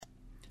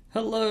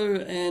Hello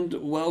and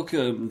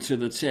welcome to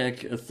the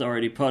Tech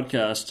Authority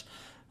Podcast.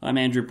 I'm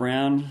Andrew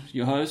Brown,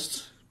 your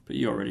host, but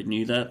you already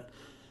knew that.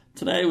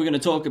 Today we're going to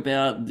talk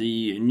about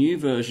the new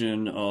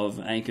version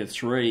of Anchor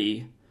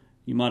 3.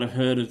 You might have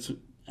heard of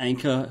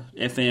Anchor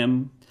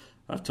FM.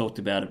 I've talked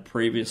about it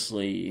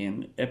previously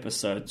in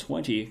episode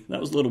 20.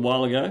 That was a little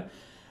while ago.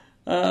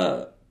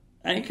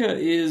 Anchor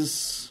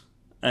is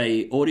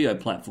an audio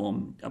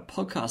platform, a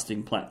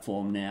podcasting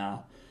platform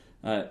now.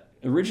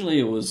 Originally,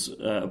 it was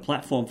a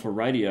platform for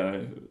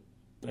radio.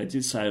 They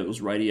did say it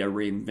was radio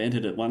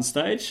reinvented at one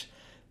stage,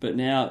 but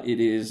now it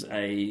is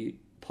a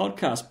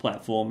podcast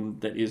platform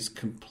that is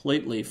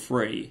completely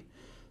free.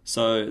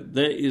 So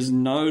there is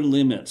no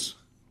limit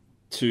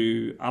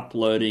to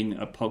uploading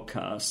a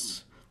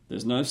podcast.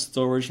 There's no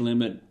storage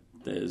limit.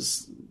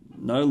 There's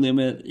no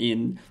limit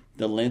in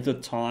the length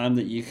of time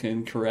that you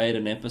can create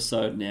an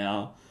episode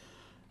now.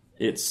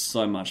 It's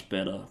so much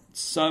better.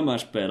 So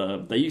much better.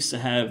 They used to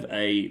have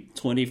a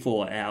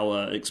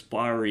 24-hour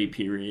expiry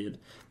period.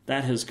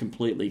 That has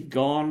completely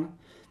gone.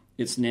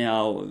 It's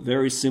now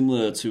very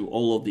similar to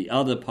all of the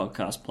other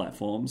podcast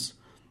platforms,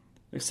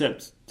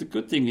 except the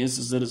good thing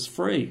is that it's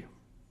free.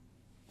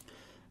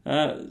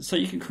 So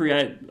you can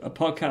create a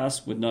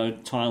podcast with no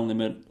time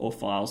limit or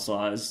file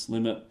size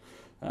limit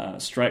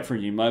straight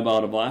from your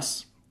mobile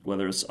device,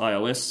 whether it's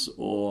iOS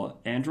or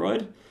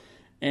Android.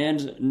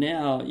 And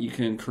now you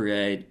can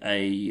create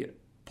a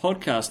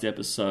podcast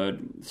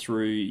episode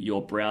through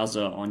your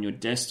browser on your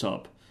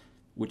desktop,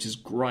 which is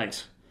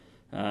great.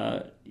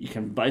 You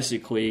can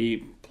basically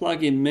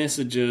plug in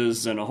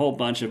messages and a whole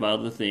bunch of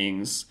other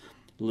things,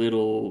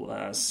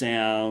 little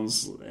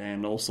sounds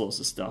and all sorts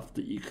of stuff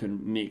that you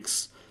can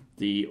mix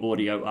the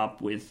audio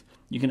up with.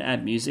 You can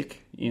add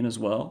music in as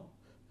well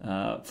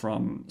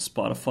from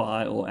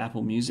Spotify or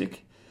Apple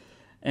Music.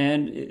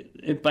 And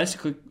it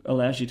basically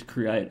allows you to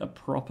create a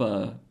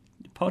proper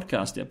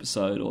podcast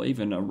episode or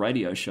even a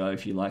radio show,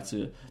 if you like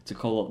to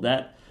call it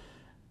that.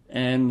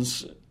 And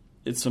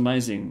it's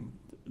amazing.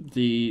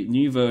 The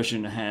new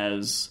version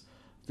has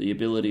the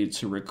ability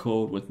to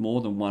record with more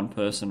than one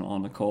person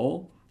on a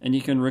call. And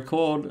you can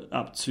record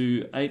up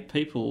to 8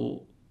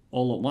 people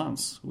all at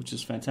once, which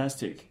is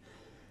fantastic.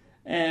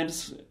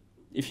 And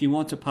if you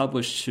want to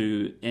publish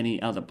to any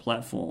other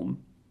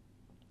platform,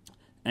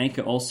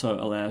 Anchor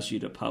also allows you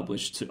to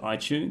publish to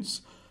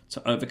iTunes,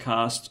 to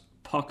Overcast,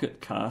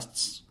 Pocket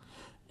Casts,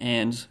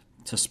 and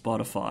to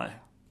Spotify.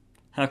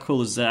 How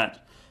cool is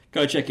that?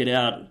 Go check it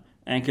out,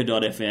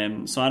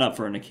 anchor.fm, sign up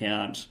for an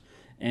account,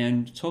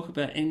 and talk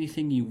about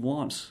anything you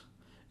want.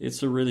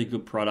 It's a really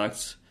good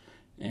product,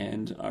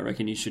 and I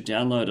reckon you should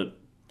download it.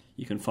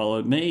 You can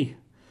follow me.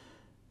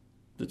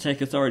 The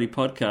Tech Authority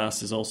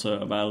Podcast is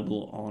also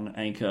available on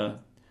Anchor.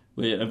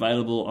 We're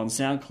available on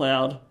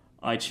SoundCloud,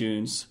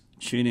 iTunes,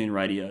 TuneIn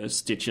Radio,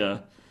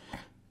 Stitcher,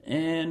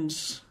 and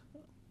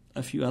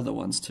a few other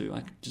ones too.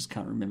 I just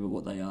can't remember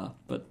what they are,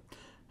 but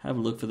have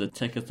a look for the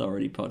Tech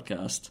Authority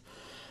Podcast.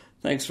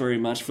 Thanks very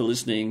much for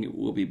listening.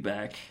 We'll be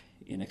back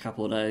in a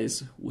couple of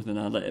days with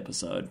another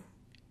episode.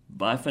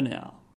 Bye for now.